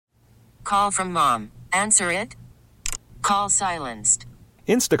Call from mom. Answer it. Call silenced.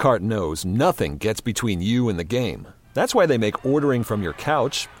 Instacart knows nothing gets between you and the game. That's why they make ordering from your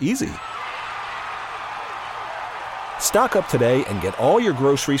couch easy. Stock up today and get all your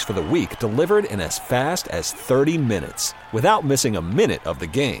groceries for the week delivered in as fast as 30 minutes without missing a minute of the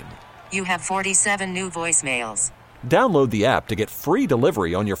game. You have 47 new voicemails. Download the app to get free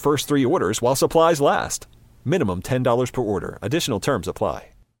delivery on your first 3 orders while supplies last. Minimum $10 per order. Additional terms apply.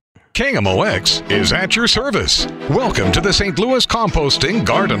 KMOX is at your service. Welcome to the St. Louis Composting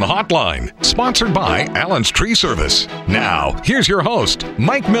Garden Hotline, sponsored by Allen's Tree Service. Now, here's your host,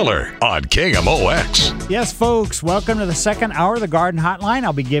 Mike Miller on KMOX. Yes, folks, welcome to the second hour of the Garden Hotline.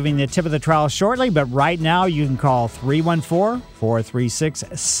 I'll be giving the tip of the trowel shortly, but right now you can call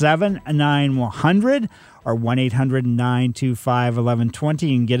 314-436-7900 or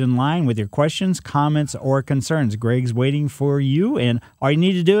 1-800-925-1120 and get in line with your questions, comments, or concerns. Greg's waiting for you, and all you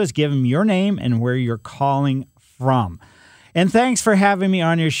need to do is give him your name and where you're calling from. And thanks for having me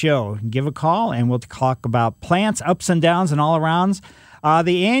on your show. Give a call, and we'll talk about plants, ups and downs, and all-arounds.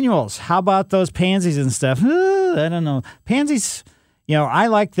 The annuals, how about those pansies and stuff? I don't know. Pansies, I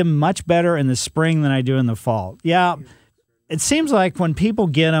like them much better in the spring than I do in the fall. Yeah, it seems like when people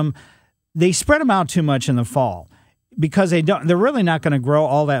get them, they spread them out too much in the fall because they're really not going to grow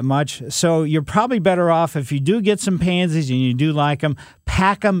all that much. So you're probably better off if you do get some pansies and you do like them,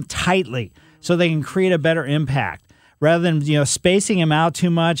 pack them tightly so they can create a better impact rather than, spacing them out too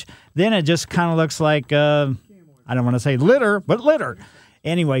much. Then it just kind of looks like, I don't want to say litter, but litter.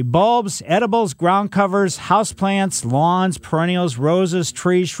 Anyway, bulbs, edibles, ground covers, houseplants, lawns, perennials, roses,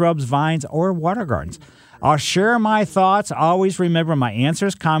 trees, shrubs, vines, or water gardens. I'll share my thoughts. Always remember my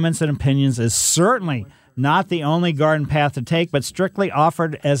answers, comments, and opinions is certainly not the only garden path to take, but strictly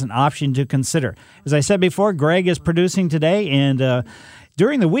offered as an option to consider. As I said before, Greg is producing today, and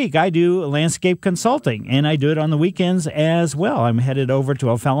during the week I do landscape consulting, and I do it on the weekends as well. I'm headed over to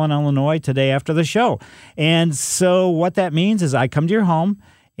O'Fallon, Illinois today after the show. And so what that means is I come to your home,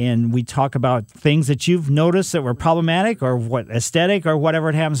 and we talk about things that you've noticed that were problematic or what aesthetic or whatever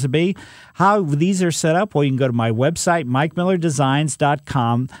it happens to be. How these are set up, well, you can go to my website,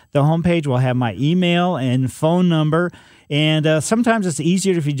 MikeMillerDesigns.com. The homepage will have my email and phone number. And sometimes it's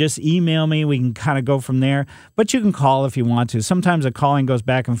easier if you just email me. We can kind of go from there. But you can call if you want to. Sometimes the calling goes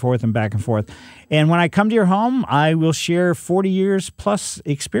back and forth and back and forth. And when I come to your home, I will share 40 years plus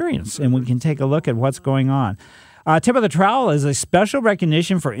experience, and we can take a look at what's going on. Tip of the Trowel is a special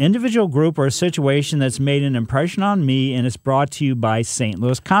recognition for individual group or a situation that's made an impression on me, and it's brought to you by St.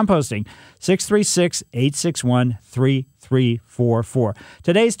 Louis Composting, 636-861-3344.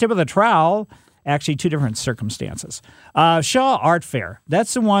 Today's Tip of the Trowel, actually two different circumstances. Shaw Art Fair,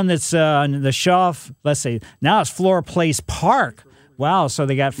 that's the one that's on the Shaw, let's say, now it's Flora Place Park. Wow, so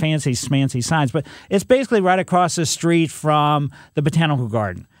they got fancy smancy signs, but it's basically right across the street from the Botanical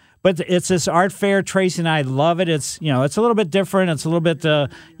Garden. But it's this art fair. Tracy and I love it. It's it's a little bit different. It's a little bit I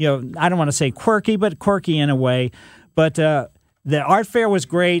don't want to say quirky, but quirky in a way. But the art fair was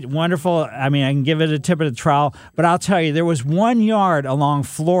great, wonderful. I mean, I can give it a tip of the trowel. But I'll tell you, there was one yard along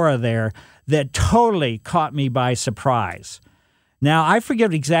Flora there that totally caught me by surprise. Now, I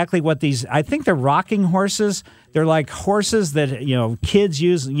forget exactly what these. I think they're rocking horses. They're like horses that kids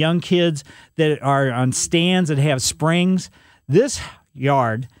use, young kids that are on stands that have springs. This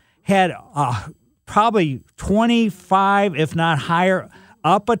yard had probably 25, if not higher,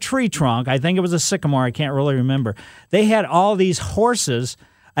 up a tree trunk. I think it was a sycamore. I can't really remember. They had all these horses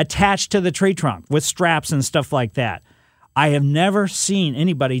attached to the tree trunk with straps and stuff like that. I have never seen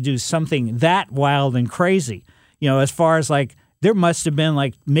anybody do something that wild and crazy. As far as like, there must have been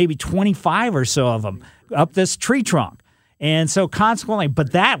like maybe 25 or so of them up this tree trunk. And so consequently,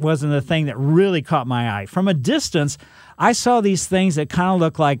 but that wasn't the thing that really caught my eye. From a distance, I saw these things that kind of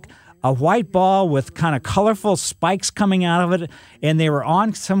looked like a white ball with kind of colorful spikes coming out of it, and they were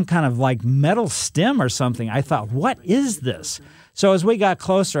on some kind of like metal stem or something. I thought, what is this? So as we got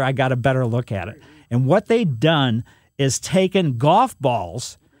closer, I got a better look at it. And what they'd done is taken golf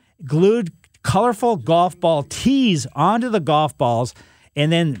balls, glued colorful golf ball tees onto the golf balls,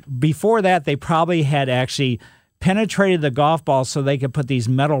 and then before that, they probably had actually penetrated the golf balls so they could put these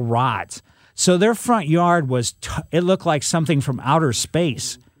metal rods. So their front yard was, it looked like something from outer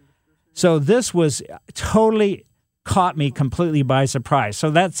space. So this was totally caught me completely by surprise. So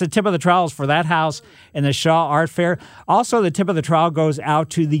that's the tip of the trowels for that house and the Shaw Art Fair. Also, the tip of the trowel goes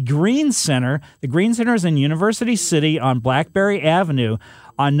out to the Green Center. The Green Center is in University City on Blackberry Avenue.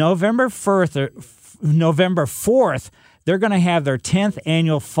 On November 4th, they're going to have their 10th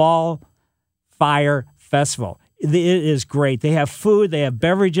annual Fall Fire Festival. It is great. They have food, they have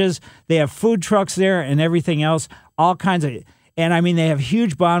beverages, they have food trucks there and everything else, all kinds of, and I mean, they have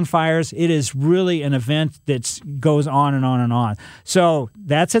huge bonfires. It is really an event that goes on and on and on. So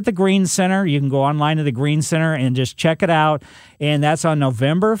that's at the Green Center. You can go online to the Green Center and just check it out. And that's on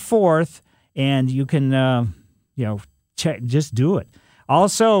November 4th. And you can, check, just do it.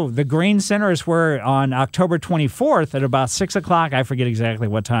 Also, the Green Center is where on October 24th at about 6 o'clock, I forget exactly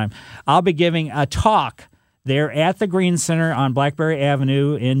what time, I'll be giving a talk there at the Green Center on Blackberry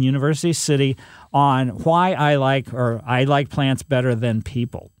Avenue in University City on why I like plants better than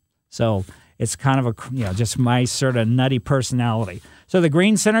people. So it's kind of just my sort of nutty personality. So the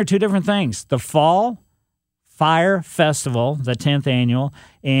Green Center, two different things. The Fall Fire Festival, the 10th annual,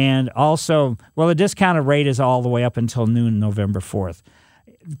 and also, the discounted rate is all the way up until noon November 4th.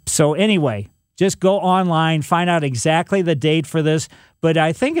 So anyway, just go online, find out exactly the date for this, but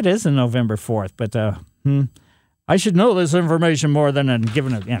I think it is on November 4th, but I should know this information more than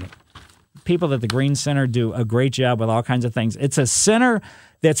giving it. People at the Green Center do a great job with all kinds of things. It's a center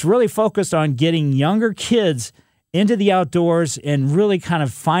that's really focused on getting younger kids into the outdoors and really kind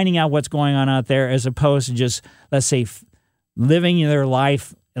of finding out what's going on out there as opposed to just, let's say, living their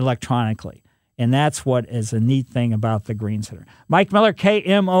life electronically. And that's what is a neat thing about the Green Center. Mike Miller,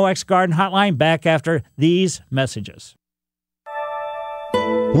 KMOX Garden Hotline, back after these messages.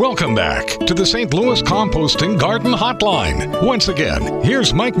 Welcome back to the St. Louis Composting Garden Hotline. Once again,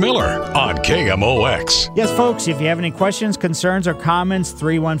 here's Mike Miller on KMOX. Yes, folks, if you have any questions, concerns, or comments,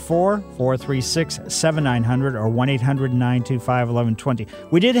 314-436-7900 or 1-800-925-1120.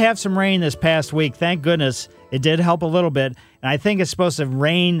 We did have some rain this past week. Thank goodness. It did help a little bit. And I think it's supposed to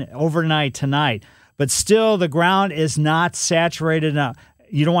rain overnight tonight. But still, the ground is not saturated enough.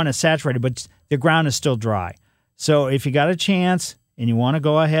 You don't want it saturated, but the ground is still dry. So if you got a chance and you want to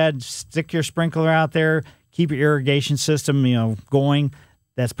go ahead, stick your sprinkler out there, keep your irrigation system, going,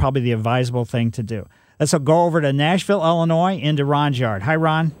 that's probably the advisable thing to do. Let's go over to Nashville, Illinois, into Ron's yard. Hi,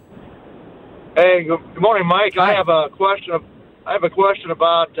 Ron. Hey, good morning, Mike. Hi. I have a question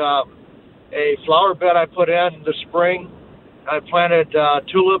about a flower bed I put in the spring. I planted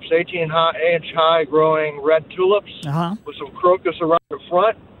tulips, 18-inch high growing red tulips with some crocus around the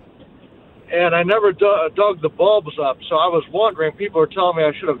front. And I never dug the bulbs up, so I was wondering, people are telling me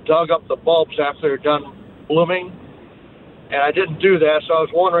I should have dug up the bulbs after they're done blooming, and I didn't do that, so I was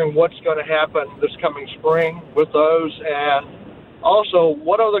wondering what's going to happen this coming spring with those, and also,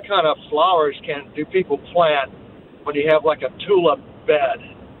 what other kind of flowers do people plant when you have like a tulip bed?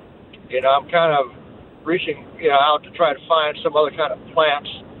 I'm kind of reaching out to try to find some other kind of plants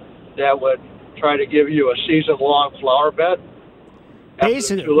that would try to give you a season-long flower bed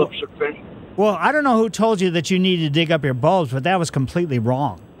after the tulips are finished. Well, I don't know who told you that you need to dig up your bulbs, but that was completely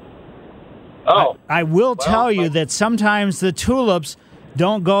wrong. Oh. I will tell you that sometimes the tulips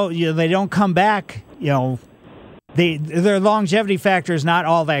don't go, they don't come back, their longevity factor is not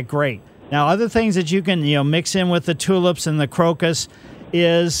all that great. Now, other things that you can, mix in with the tulips and the crocus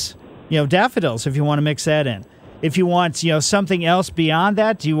is, daffodils, if you want to mix that in. If you want, something else beyond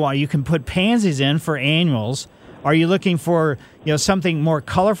that, you can put pansies in for annuals. Are you looking for, something more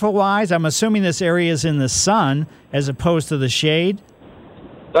colorful-wise? I'm assuming this area is in the sun as opposed to the shade.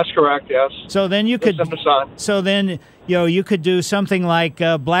 That's correct, yes. So then you could. It's in the sun. So then, you could do something like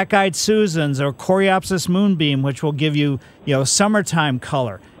black-eyed Susans or Coreopsis moonbeam, which will give you, summertime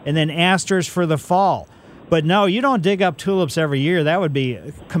color, and then asters for the fall. But no, you don't dig up tulips every year. That would be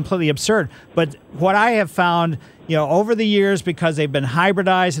completely absurd. But what I have found, over the years, because they've been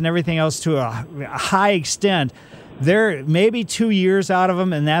hybridized and everything else to a high extent, there may be 2 years out of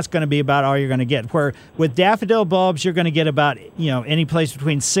them, and that's going to be about all you're going to get. Where with daffodil bulbs, you're going to get about, any place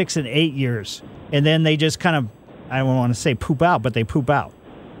between 6 and 8 years. And then they just kind of, I don't want to say poop out, but they poop out.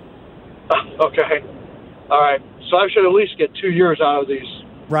 Okay. All right. So I should at least get 2 years out of these.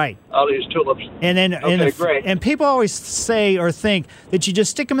 Right. All these tulips. And then, great. And people always say or think that you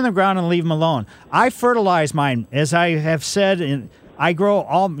just stick them in the ground and leave them alone. I fertilize mine, as I have said, and I grow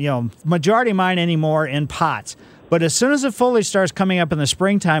all, majority of mine anymore in pots. But as soon as the foliage starts coming up in the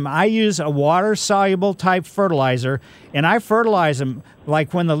springtime, I use a water-soluble type fertilizer, and I fertilize them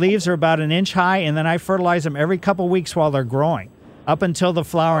like when the leaves are about an inch high, and then I fertilize them every couple weeks while they're growing, up until the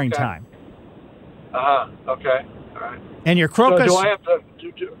flowering time. Okay. All right. And your crocus. So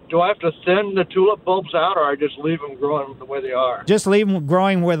do I have to thin the tulip bulbs out, or I just leave them growing the way they are? Just leave them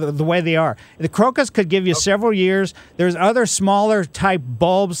growing the way they are. The crocus could give you several years. There's other smaller type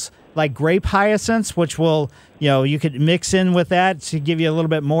bulbs like grape hyacinths, which will, you could mix in with that to give you a little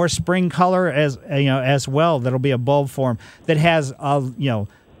bit more spring color as well. That'll be a bulb form that has,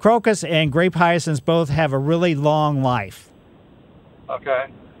 Crocus and grape hyacinths both have a really long life. Okay.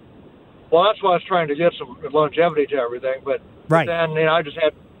 Well, that's why I was trying to get some longevity to everything. But Right. then, I just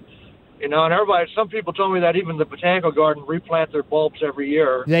had, and everybody, some people told me that even the botanical garden replant their bulbs every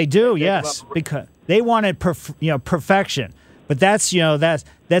year. They do, yes, because they wanted perfection. But that's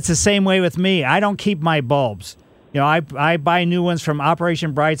that's the same way with me. I don't keep my bulbs. I buy new ones from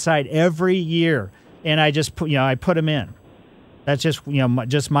Operation Brightside every year, and I just put them in. That's just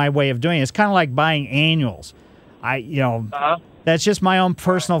just my way of doing it. It's kind of like buying annuals. That's just my own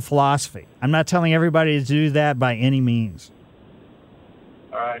personal philosophy. I'm not telling everybody to do that by any means.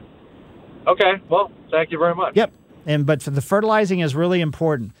 All right. Okay. Well, thank you very much. Yep. But the fertilizing is really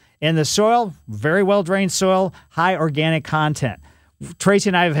important. And the soil, very well-drained soil, high organic content. Tracy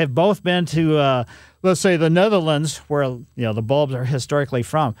and I have both been to, let's say, the Netherlands, where the bulbs are historically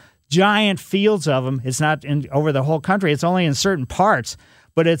from. Giant fields of them. It's not over the whole country. It's only in certain parts.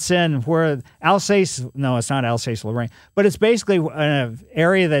 But it's in where Alsace, no, it's not Alsace-Lorraine, but it's basically an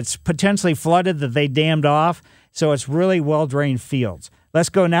area that's potentially flooded that they dammed off. So it's really well-drained fields. Let's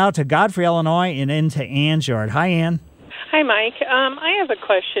go now to Godfrey, Illinois, and into Ann's yard. Hi, Ann. Hi, Mike. I have a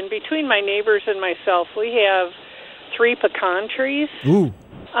question. Between my neighbors and myself, we have 3 pecan trees. Ooh.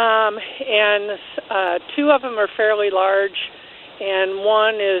 And 2 of them are fairly large, and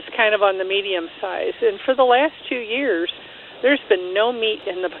 1 is kind of on the medium size. And for the last 2 years, there's been no meat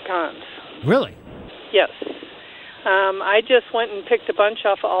in the pecans. Really? Yes. I just went and picked a bunch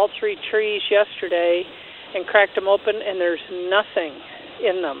off of all 3 trees yesterday and cracked them open, and there's nothing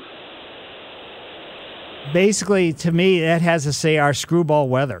in them. Basically, to me, that has to say our screwball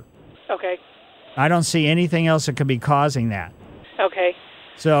weather. Okay. I don't see anything else that could be causing that. Okay.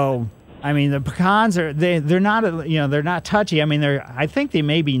 So, I mean, the pecans they're not they're not touchy. I mean, I think they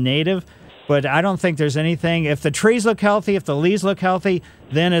may be native, but I don't think there's anything. If the trees look healthy, if the leaves look healthy,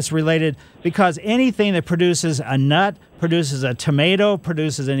 then it's related, because anything that produces a nut, produces a tomato,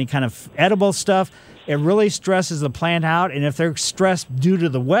 produces any kind of edible stuff, it really stresses the plant out. And if they're stressed due to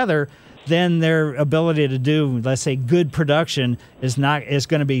the weather, then their ability to do, let's say, good production is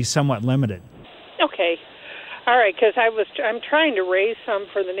going to be somewhat limited. Okay. All right, because I'm trying to raise some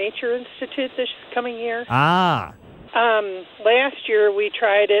for the Nature Institute this coming year. Ah. Last year we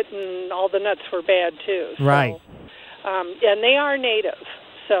tried it, and all the nuts were bad too. So, right. And they are native,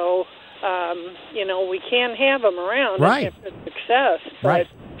 so we can have them around. Right. If it's success. But right.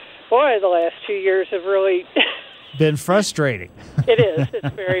 Boy, the last 2 years have really been frustrating. It is.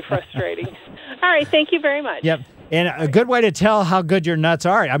 It's very frustrating. All right. Thank you very much. Yep. And a good way to tell how good your nuts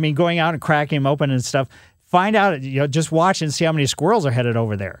are, I mean, going out and cracking them open and stuff, find out, just watch and see how many squirrels are headed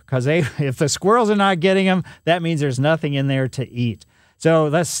over there. Because if the squirrels are not getting them, that means there's nothing in there to eat. So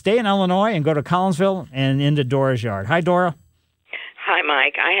let's stay in Illinois and go to Collinsville and into Dora's yard. Hi, Dora. Hi,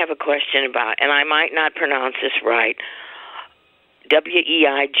 Mike. I have a question about, and I might not pronounce this right,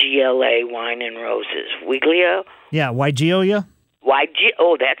 Weigla wine and roses. Weigla? Yeah, Weigelia?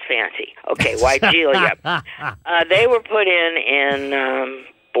 Oh, that's fancy. Okay, Weigelia. They were put in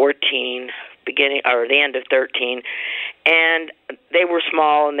 14, beginning or the end of 13, and they were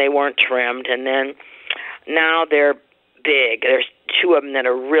small and they weren't trimmed. And then now they're big. There's 2 of them that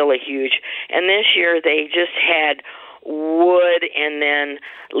are really huge. And this year they just had wood and then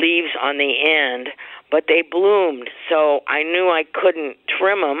leaves on the end, but they bloomed. So I knew I couldn't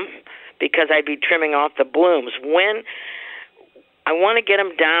trim them because I'd be trimming off the blooms. When I want to get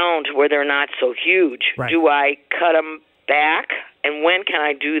them down to where they're not so huge, right. Do I cut them back? And when can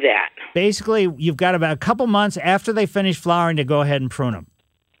I do that? Basically, you've got about a couple months after they finish flowering to go ahead and prune them.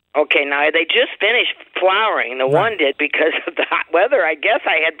 Okay, now they just finished flowering. The one did because of the hot weather. I guess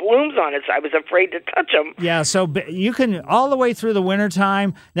I had blooms on it, so I was afraid to touch them. Yeah, so you can, all the way through the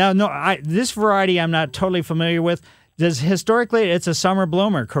wintertime. Now, this variety I'm not totally familiar with. Historically, it's a summer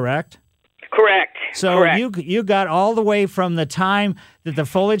bloomer, correct? Correct. So correct. you got all the way from the time that the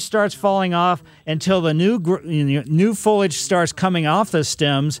foliage starts falling off until the new foliage starts coming off the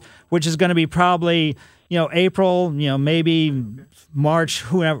stems, which is going to be probably April, maybe March,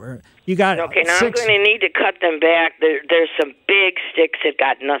 whoever. You got okay. Now I'm going to need to cut them back. There's some big sticks that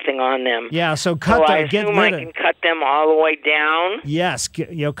got nothing on them. Yeah, so cut them. I assume I can cut them all the way down. Yes,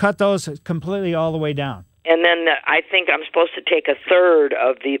 cut those completely all the way down. And then I think I'm supposed to take a third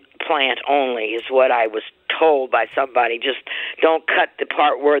of the plant only, is what I was told by somebody. Just don't cut the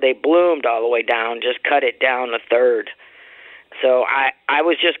part where they bloomed all the way down. Just cut it down a third. So I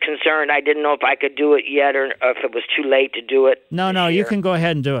was just concerned. I didn't know if I could do it yet or if it was too late to do it. No, you can go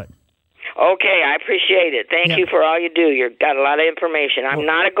ahead and do it. Okay, I appreciate it. Thank you for all you do. You've got a lot of information. I'm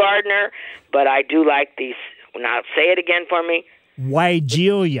not a gardener, but I do like these. Now, say it again for me.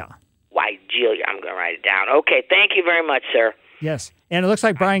 Weigelia. Weigelia. I'm going to write it down. Okay, thank you very much, sir. Yes. And it looks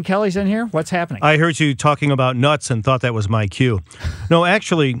like Brian Kelly's in here. What's happening? I heard you talking about nuts and thought that was my cue. No,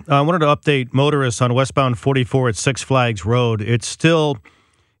 actually, I wanted to update motorists on westbound 44 at Six Flags Road. It's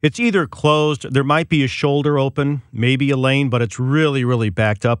either closed, there might be a shoulder open, maybe a lane, but it's really, really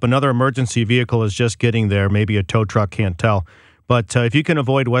backed up. Another emergency vehicle is just getting there. Maybe a tow truck, can't tell. But if you can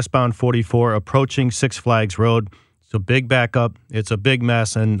avoid westbound 44 approaching Six Flags Road, it's a big backup. It's a big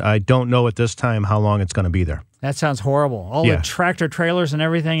mess, and I don't know at this time how long it's going to be there. That sounds horrible. All the tractor trailers and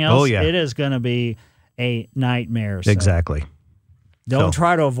everything else, it is going to be a nightmare. So exactly. Don't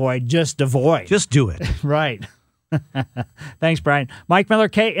try to avoid, just avoid. Just do it. Right. Thanks, Brian. Mike Miller,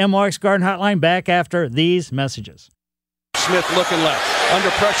 KMOX Garden Hotline, back after these messages. Smith looking left. Under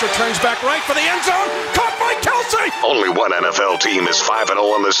pressure, turns back right for the end zone. Caught by Kelsey. Only one NFL team is 5-0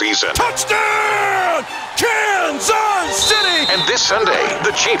 on the season. Touchdown! Kansas City! And this Sunday,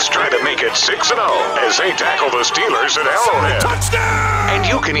 the Chiefs try to make it 6-0 as they tackle the Steelers at Arrowhead. Touchdown! And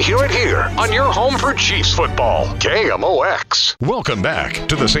you can hear it here on your home for Chiefs football, KMOX. Welcome back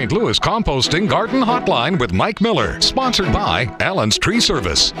to the St. Louis Composting Garden Hotline with Mike Miller, sponsored by Allen's Tree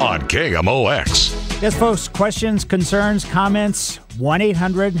Service on KMOX. Yes, folks, questions, concerns, comments,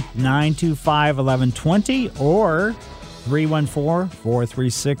 1-800-925-1120 or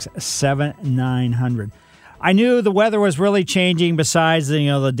 314-436-7900. I knew the weather was really changing besides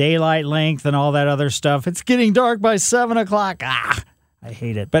the daylight length and all that other stuff. It's getting dark by 7 o'clock. I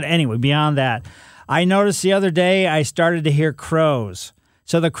hate it. But anyway, beyond that, I noticed the other day I started to hear crows.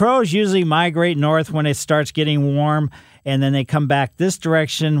 So the crows usually migrate north when it starts getting warm, and then they come back this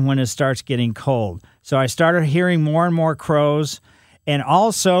direction when it starts getting cold. So I started hearing more and more crows, and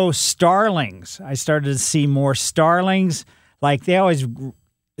also starlings. I started to see more starlings. Like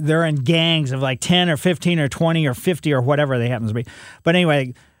they're in gangs of like 10 or 15 or 20 or 50 or whatever they happen to be. But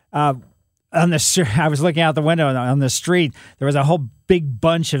anyway, I was looking out the window on the street. There was a whole big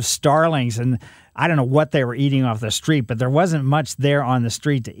bunch of starlings, and I don't know what they were eating off the street, but there wasn't much there on the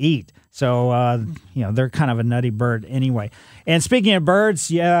street to eat. So, they're kind of a nutty bird anyway. And speaking of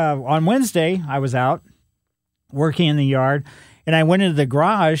birds, on Wednesday, I was out working in the yard, and I went into the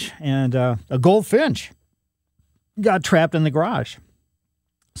garage, and a goldfinch got trapped in the garage.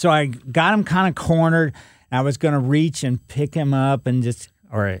 So I got him kind of cornered. And I was going to reach and pick him up and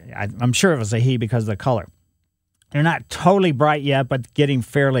I'm sure it was a he because of the color. They're not totally bright yet, but getting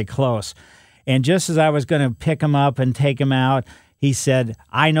fairly close. And just as I was going to pick him up and take him out, he said,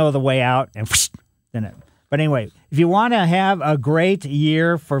 "I know the way out." And But anyway, if you want to have a great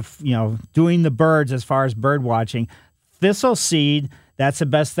year for doing the birds as far as bird watching, thistle seed, that's the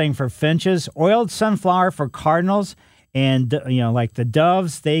best thing for finches. Oiled sunflower for cardinals, and like the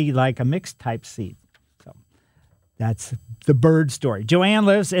doves, they like a mixed type seed. So that's the bird story. Joanne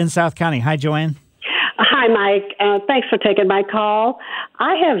lives in South County. Hi, Joanne. Hi, Mike. Thanks for taking my call.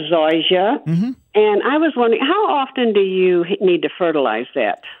 I have zoysia, and I was wondering, how often do you need to fertilize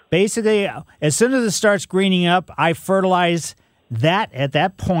that? Basically, as soon as it starts greening up, I fertilize that at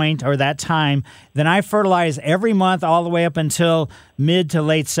that point or that time. Then I fertilize every month all the way up until mid to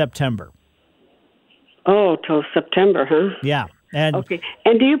late September. Oh, till September, huh? Yeah. Okay.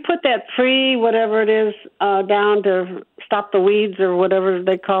 And do you put that free, whatever it is, down to stop the weeds or whatever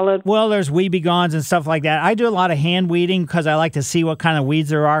they call it? Well, there's Weed Begons and stuff like that. I do a lot of hand weeding because I like to see what kind of weeds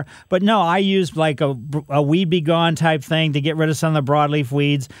there are. But no, I use like a Weed Begone type thing to get rid of some of the broadleaf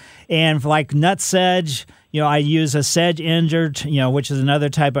weeds. And for like nut sedge, I use a sedge injured, which is another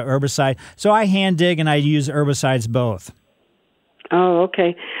type of herbicide. So I hand dig and I use herbicides both. Oh,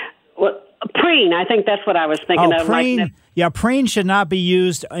 okay. Well, preen, I think that's what I was thinking of. Preen, preen should not be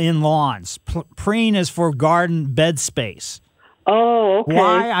used in lawns. Preen is for garden bed space. Oh, okay.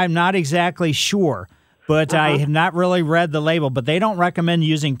 Why? I'm not exactly sure, but I have not really read the label. But they don't recommend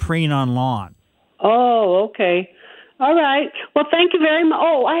using preen on lawn. Oh, okay. All right. Well, thank you very much.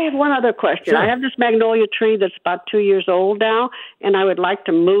 Oh, I have one other question. Sure. I have this magnolia tree that's about 2 years old now, and I would like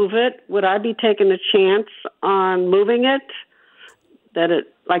to move it. Would I be taking a chance on moving it?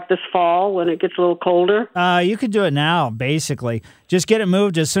 Like this fall when it gets a little colder? You could do it now, basically. Just get it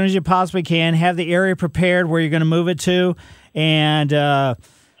moved as soon as you possibly can. Have the area prepared where you're going to move it to. And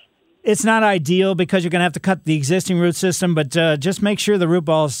it's not ideal because you're going to have to cut the existing root system, but just make sure the root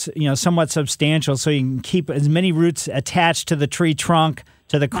ball is somewhat substantial so you can keep as many roots attached to the tree trunk,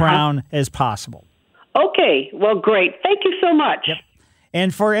 to the crown as possible. Okay. Well, great. Thank you so much. Yep.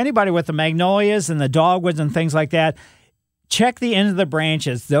 And for anybody with the magnolias and the dogwoods and things like that, check the end of the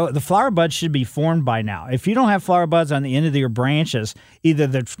branches. The flower buds should be formed by now. If you don't have flower buds on the end of your branches, either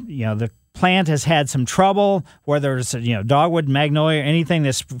the plant has had some trouble, whether it's dogwood, magnolia, anything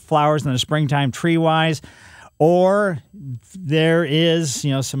that flowers in the springtime tree-wise, or there is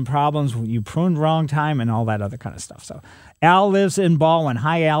some problems, you pruned wrong time and all that other kind of stuff. So Al lives in Baldwin.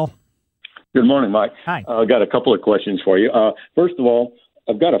 Hi, Al. Good morning, Mike. Hi. I've got a couple of questions for you. First of all,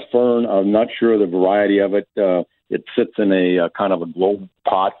 I've got a fern. I'm not sure the variety of it. It sits in a kind of a globe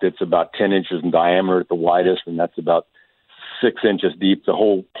pot that's about 10 inches in diameter at the widest, and that's about 6 inches deep. The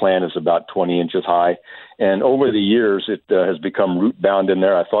whole plant is about 20 inches high. And over the years, it has become root bound in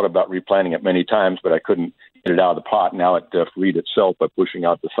there. I thought about replanting it many times, but I couldn't get it out of the pot. Now it freed itself by pushing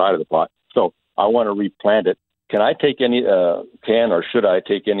out the side of the pot. So I want to replant it. Can I take or should I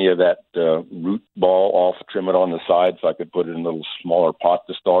take any of that root ball off, trim it on the side so I could put it in a little smaller pot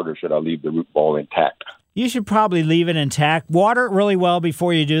to start, or should I leave the root ball intact? You should probably leave it intact. Water it really well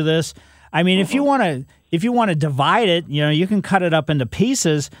before you do this. I mean, if you want to divide it, you can cut it up into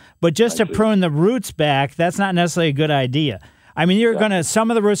pieces, but just to prune the roots back, that's not necessarily a good idea. I mean, some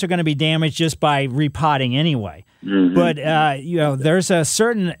of the roots are going to be damaged just by repotting anyway. Mm-hmm. But there's a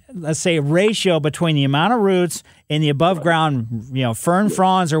certain, let's say, ratio between the amount of roots and the above ground, fern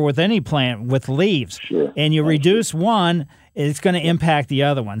fronds or with any plant with leaves. Sure. And you reduce one, it's going to impact the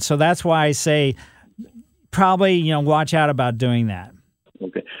other one. So that's why I say probably watch out about doing that.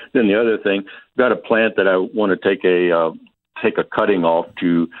 Okay. Then the other thing, got a plant that I want to take a cutting off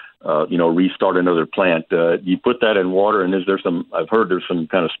to restart another plant. You put that in water, and I've heard there's some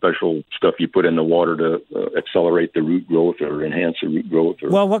kind of special stuff you put in the water to accelerate the root growth or enhance the root growth.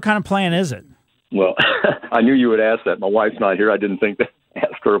 Well, what kind of plant is it? Well, I knew you would ask that. My wife's not here. I didn't think to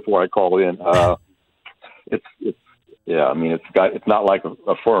ask her before I called in. It's not like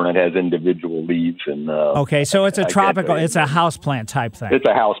a fern. It has individual leaves and. Okay, so it's a tropical. It's a house plant type thing. It's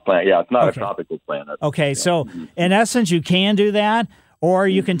a house plant. Yeah, it's not a tropical plant. Okay, so in essence, you can do that. Or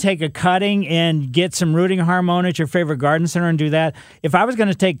you can take a cutting and get some rooting hormone at your favorite garden center and do that. If I was going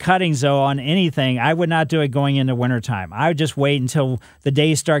to take cuttings, though, on anything, I would not do it going into wintertime. I would just wait until the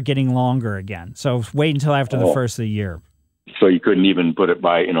days start getting longer again. So wait until after the first of the year. So you couldn't even put it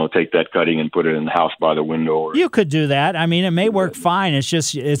by, take that cutting and put it in the house by the window? You could do that. I mean, it may work fine. It's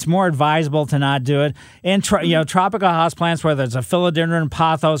just, it's more advisable to not do it. And, tropical houseplants, whether it's a philodendron,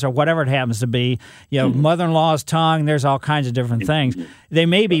 pothos, or whatever it happens to be, mother-in-law's tongue, there's all kinds of different things. They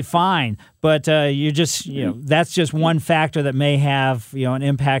may be fine, but that's just one factor that may have, an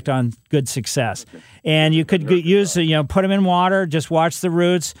impact on good success. And you could use, put them in water, just watch the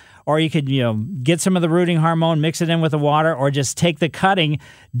roots. Or you could, get some of the rooting hormone, mix it in with the water, or just take the cutting,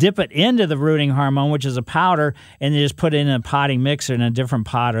 dip it into the rooting hormone, which is a powder, and then just put it in a potting mixer in a different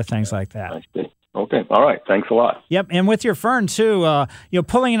pot or things like that. Okay. All right. Thanks a lot. Yep. And with your fern, too,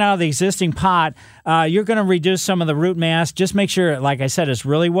 pulling it out of the existing pot, you're going to reduce some of the root mass. Just make sure, like I said, it's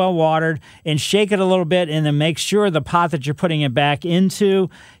really well watered, and shake it a little bit, and then make sure the pot that you're putting it back into,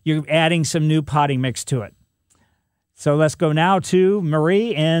 you're adding some new potting mix to it. So let's go now to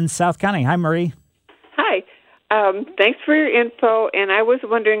Marie in South County. Hi, Marie. Hi. Thanks for your info. And I was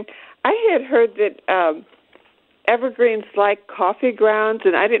wondering, I had heard that evergreens like coffee grounds,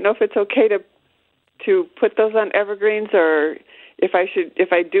 and I didn't know if it's okay to put those on evergreens, or if I should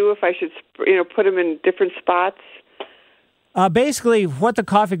put them in different spots. Basically, what the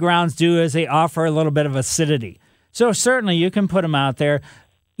coffee grounds do is they offer a little bit of acidity. So certainly you can put them out there.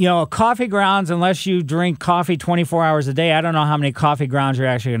 Coffee grounds, unless you drink coffee 24 hours a day, I don't know how many coffee grounds you're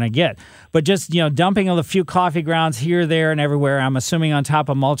actually going to get. But just, dumping a few coffee grounds here, there, and everywhere, I'm assuming on top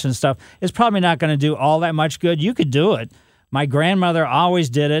of mulch and stuff, is probably not going to do all that much good. You could do it. My grandmother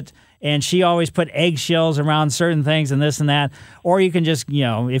always did it, and she always put eggshells around certain things and this and that. Or you can just,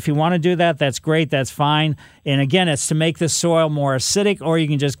 if you want to do that, that's great, that's fine. And again, it's to make the soil more acidic, or you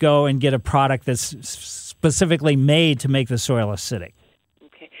can just go and get a product that's specifically made to make the soil acidic.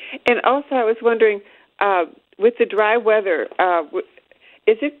 And also, I was wondering, with the dry weather,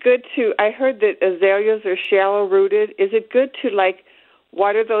 is it good to? I heard that azaleas are shallow rooted. Is it good to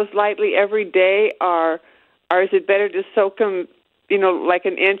water those lightly every day, or is it better to soak them, like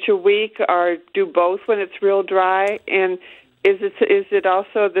an inch a week, or do both when it's real dry? And is it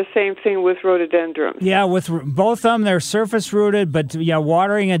also the same thing with rhododendrons? Yeah, with both of them, they're surface rooted, but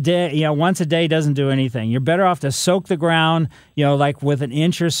watering once a day doesn't do anything. You're better off to soak the ground, like with an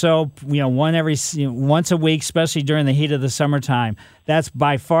inch or so, once a week, especially during the heat of the summertime. That's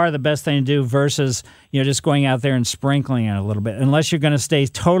by far the best thing to do versus just going out there and sprinkling it a little bit, unless you're going to stay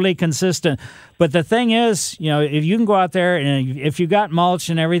totally consistent. But the thing is, if you can go out there and if you got mulch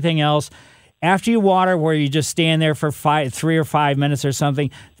and everything else, after you water, where you just stand there for 3 or 5 minutes or something,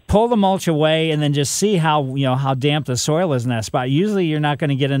 pull the mulch away and then just see how damp the soil is in that spot. Usually you're not going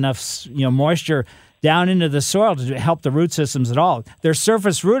to get enough moisture down into the soil to help the root systems at all. They're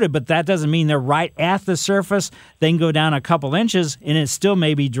surface rooted, but that doesn't mean they're right at the surface. They can go down a couple inches, and it still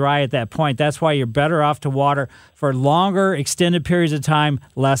may be dry at that point. That's why you're better off to water for longer, extended periods of time,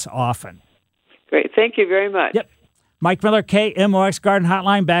 less often. Great. Thank you very much. Yep. Mike Miller, KMOX Garden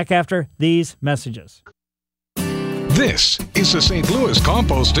Hotline, back after these messages. This is the St. Louis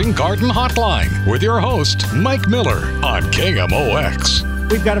Composting Garden Hotline with your host, Mike Miller on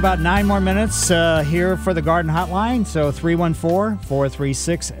KMOX. We've got about 9 more minutes here for the Garden Hotline. So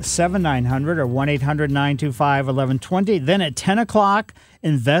 314-436-7900 or 1-800-925-1120. Then at 10 o'clock,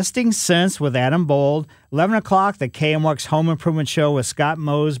 Investing Sense with Adam Bold. 11 o'clock, the KMOX Home Improvement Show with Scott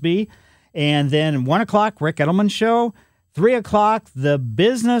Mosby. And then 1 o'clock, Rick Edelman Show. 3 o'clock, the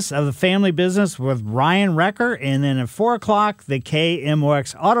Business of the Family Business with Ryan Recker. And then at 4 o'clock, the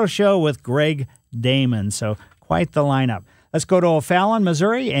KMOX Auto Show with Greg Damon. So quite the lineup. Let's go to O'Fallon,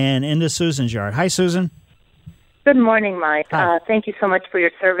 Missouri, and into Susan's yard. Hi, Susan. Good morning, Mike. Thank you so much for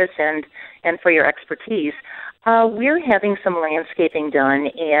your service and for your expertise. We're having some landscaping done,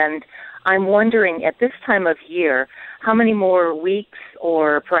 and I'm wondering at this time of year, how many more weeks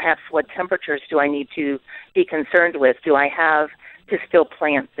or perhaps what temperatures do I need to be concerned with? Do I have to still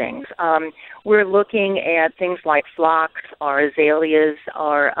plant things? We're looking at things like phlox or azaleas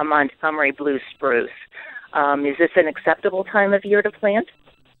or a Montgomery blue spruce. Is this an acceptable time of year to plant?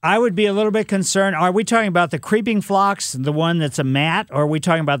 I would be a little bit concerned. Are we talking about the creeping phlox, the one that's a mat, or are we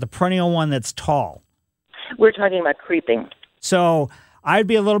talking about the perennial one that's tall? We're talking about creeping. So I'd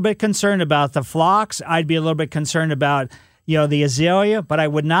be a little bit concerned about the phlox. I'd be a little bit concerned about, the azalea, but I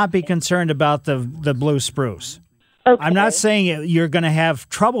would not be concerned about the blue spruce. Okay. I'm not saying you're going to have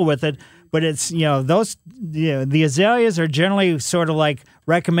trouble with it, but it's, the azaleas are generally sort of like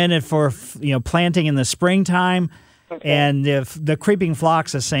recommended for, planting in the springtime. Okay. And if the creeping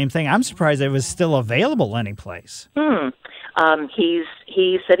phlox, the same thing. I'm surprised it was still available anyplace.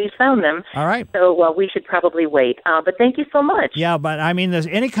 He said he's found them. All right. So we should probably wait. But thank you so much. Yeah, but I mean, there's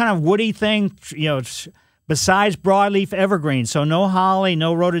any kind of woody thing, besides broadleaf evergreen. So no holly,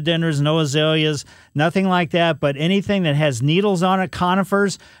 no rhododendrons, no azaleas, nothing like that. But anything that has needles on it,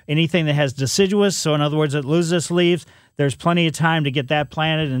 conifers, anything that has deciduous, so in other words, it loses leaves, there's plenty of time to get that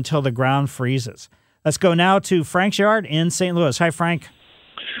planted until the ground freezes. Let's go now to Frank's yard in St. Louis. Hi, Frank.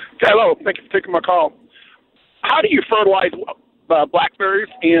 Hello. Thank you for taking my call. How do you fertilize blackberries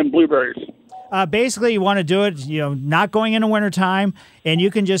and blueberries? Basically, you want to do it, not going into wintertime, and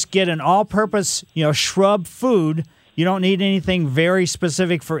you can just get an all-purpose, shrub food. You don't need anything very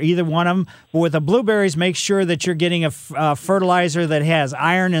specific for either one of them. But with the blueberries, make sure that you're getting a fertilizer that has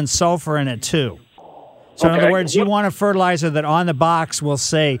iron and sulfur in it, too. So in other words, you want a fertilizer that on the box will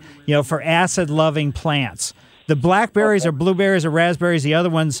say, for acid-loving plants. The blackberries or blueberries or raspberries, the other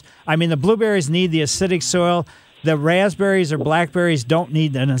ones, the blueberries need the acidic soil. The raspberries or blackberries don't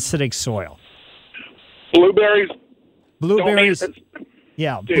need an acidic soil. Blueberries, blueberries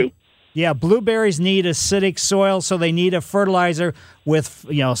need acidic soil, so they need a fertilizer with,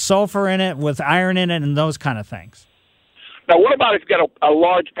 sulfur in it, with iron in it, and those kind of things. Now, what about if you got a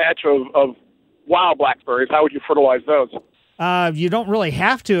large patch of wild blackberries? How would you fertilize those? You don't really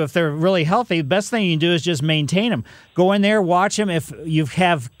have to if they're really healthy. The best thing you can do is just maintain them. Go in there, watch them. If you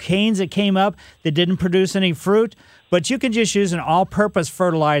have canes that came up that didn't produce any fruit, but you can just use an all-purpose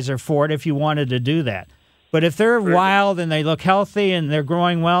fertilizer for it if you wanted to do that. But if they're wild and they look healthy and they're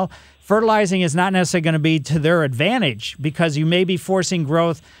growing well, fertilizing is not necessarily going to be to their advantage because you may be forcing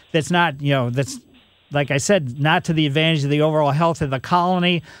growth that's not, that's, like I said, not to the advantage of the overall health of the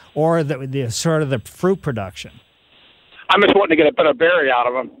colony or the sort of the fruit production. I'm just wanting to get a better berry out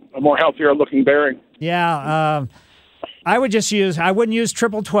of them, a more healthier looking berry. Yeah, I wouldn't use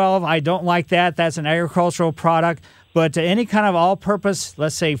Triple 12. I don't like that. That's an agricultural product. But any kind of all-purpose,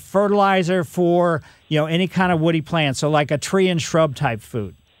 let's say, fertilizer for, any kind of woody plant, so like a tree and shrub type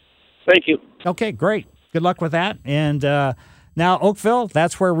food. Thank you. Okay, great. Good luck with that. And now Oakville,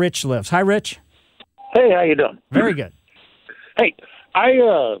 that's where Rich lives. Hi, Rich. Hey, how you doing? Very good. Hey,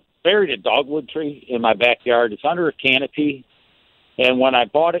 I buried a dogwood tree in my backyard. It's under a canopy, and when I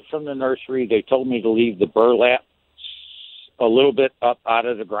bought it from the nursery, they told me to leave the burlap a little bit up out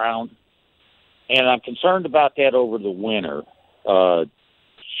of the ground, and I'm concerned about that over the winter.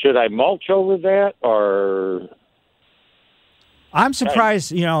 Should I mulch over that, or... I'm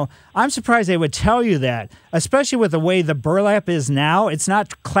surprised, I'm surprised they would tell you that, especially with the way the burlap is now. It's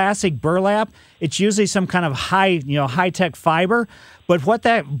not classic burlap. It's usually some kind of high-tech fiber. But what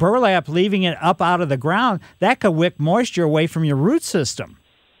that burlap, leaving it up out of the ground, that could wick moisture away from your root system.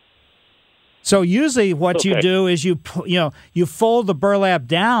 So usually what you do is you fold the burlap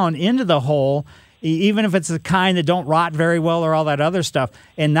down into the hole, even if it's the kind that don't rot very well or all that other stuff,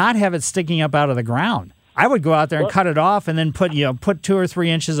 and not have it sticking up out of the ground. I would go out there and cut it off and then put 2 or 3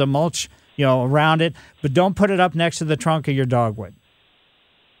 inches of mulch around it, but don't put it up next to the trunk of your dogwood.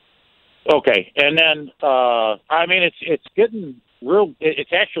 Okay, and then it's getting real.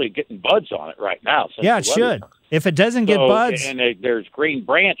 It's actually getting buds on it right now. Yeah, it should. If it doesn't get buds, and there's green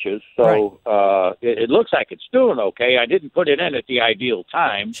branches, so it looks like it's doing okay. I didn't put it in at the ideal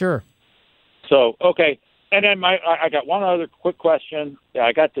time. Sure. So okay, and then I got one other quick question.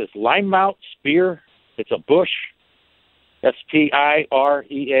 I got this Line Mount Spear. It's a bush.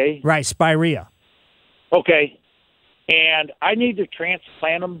 Spirea. Right, Spirea. Okay, and I need to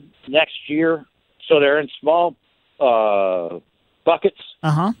transplant them next year, so they're in small buckets.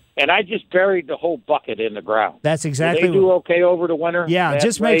 And I just buried the whole bucket in the ground. That's exactly. Do they do okay over the winter? Yeah,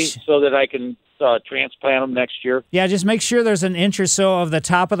 just make so that I can transplant them next year. Yeah, just make sure there's an inch or so of the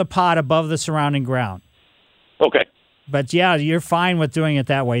top of the pot above the surrounding ground. Okay. But yeah, you're fine with doing it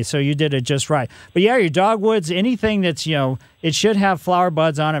that way, so you did it just right. But yeah, your dogwoods, anything that's it should have flower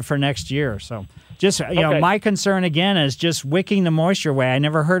buds on it for next year. So just my concern again is just wicking the moisture away. I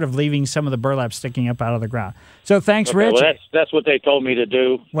never heard of leaving some of the burlap sticking up out of the ground. So thanks, Rich. Well, that's what they told me to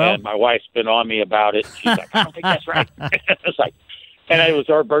do. Well, and my wife's been on me about it. She's like, I don't think that's right. It's like, and it was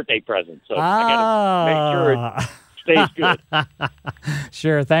our birthday present, so I got to make sure it stays good.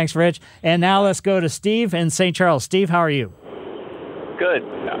 Sure. Thanks, Rich. And now let's go to Steve in St. Charles. Steve, how are you? Good.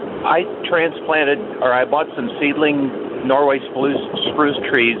 I bought some seedling Norway spruce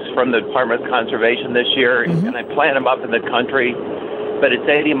trees from the Department of Conservation this year, and I planted them up in the country, but it's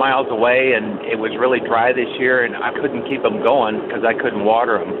 80 miles away, and it was really dry this year, and I couldn't keep them going because I couldn't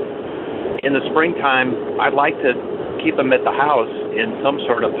water them. In the springtime, I'd like to keep them at the house in some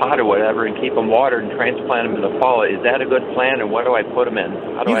sort of pot or whatever and keep them watered and transplant them in the fall. Is that a good plan, and what do I put them in?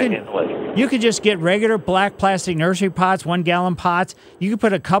 How do I handle it? You could just get regular black plastic nursery pots, 1-gallon pots. You could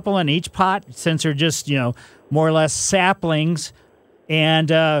put a couple in each pot since they're just, more or less saplings, and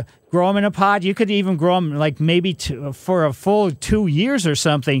grow them in a pot. You could even grow them like maybe for a full 2 years or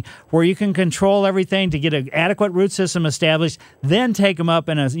something, where you can control everything to get an adequate root system established, then take them up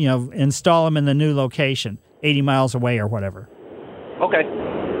and install them in the new location, 80 miles away or whatever. Okay,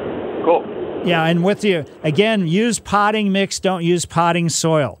 cool. Yeah, and with you, again, use potting mix, don't use potting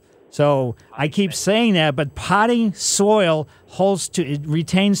soil. So I keep saying that, but potting soil it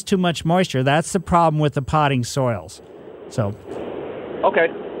retains too much moisture. That's the problem with the potting soils. So, okay,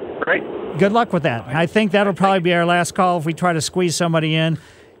 great. Good luck with that. I think that'll probably be our last call. If we try to squeeze somebody in,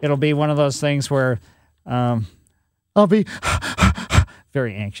 it'll be one of those things where I'll be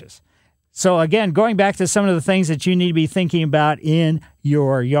very anxious. So again, going back to some of the things that you need to be thinking about in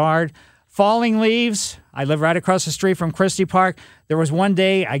your yard. Falling leaves. I live right across the street from Christie Park. There was one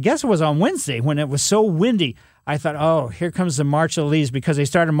day, I guess it was on Wednesday, when it was so windy, I thought, oh, here comes the march of the leaves, because they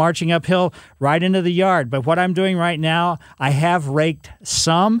started marching uphill right into the yard. But what I'm doing right now, I have raked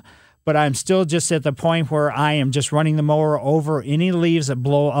some, but I'm still just at the point where I am just running the mower over any leaves that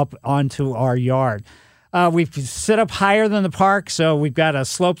blow up onto our yard. We sit up higher than the park, so we've got a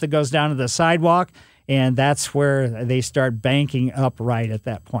slope that goes down to the sidewalk, and that's where they start banking up right at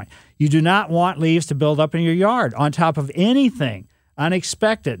that point. You do not want leaves to build up in your yard on top of anything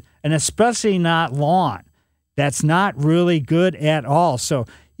unexpected, and especially not lawn. That's not really good at all. So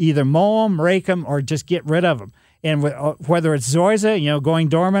either mow them, rake them, or just get rid of them. And whether it's zoysia, going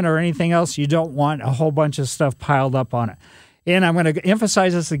dormant, or anything else, you don't want a whole bunch of stuff piled up on it. And I'm going to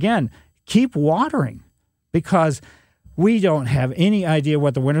emphasize this again. Keep watering, because we don't have any idea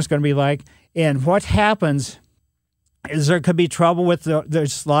what the winter's going to be like. And what happens is there could be trouble with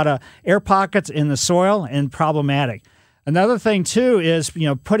there's a lot of air pockets in the soil and problematic. Another thing, too, is,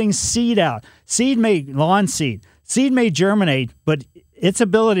 putting seed out. Lawn seed may germinate, but its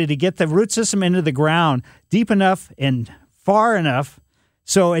ability to get the root system into the ground deep enough and far enough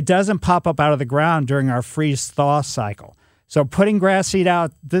so it doesn't pop up out of the ground during our freeze-thaw cycle. So putting grass seed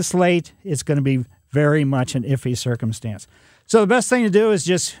out this late is going to be very much an iffy circumstance. So the best thing to do is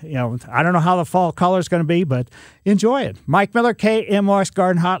just, I don't know how the fall color is going to be, but enjoy it. Mike Miller, KMOX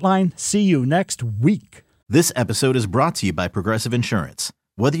Garden Hotline. See you next week. This episode is brought to you by Progressive Insurance.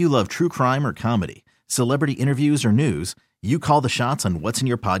 Whether you love true crime or comedy, celebrity interviews or news, you call the shots on what's in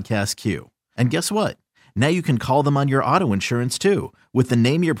your podcast queue. And guess what? Now you can call them on your auto insurance too, with the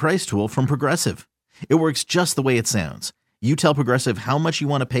Name Your Price tool from Progressive. It works just the way it sounds. You tell Progressive how much you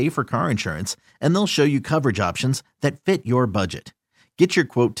want to pay for car insurance, and they'll show you coverage options that fit your budget. Get your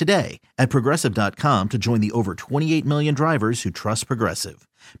quote today at Progressive.com to join the over 28 million drivers who trust Progressive.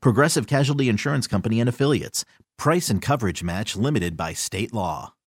 Progressive Casualty Insurance Company and Affiliates. Price and coverage match limited by state law.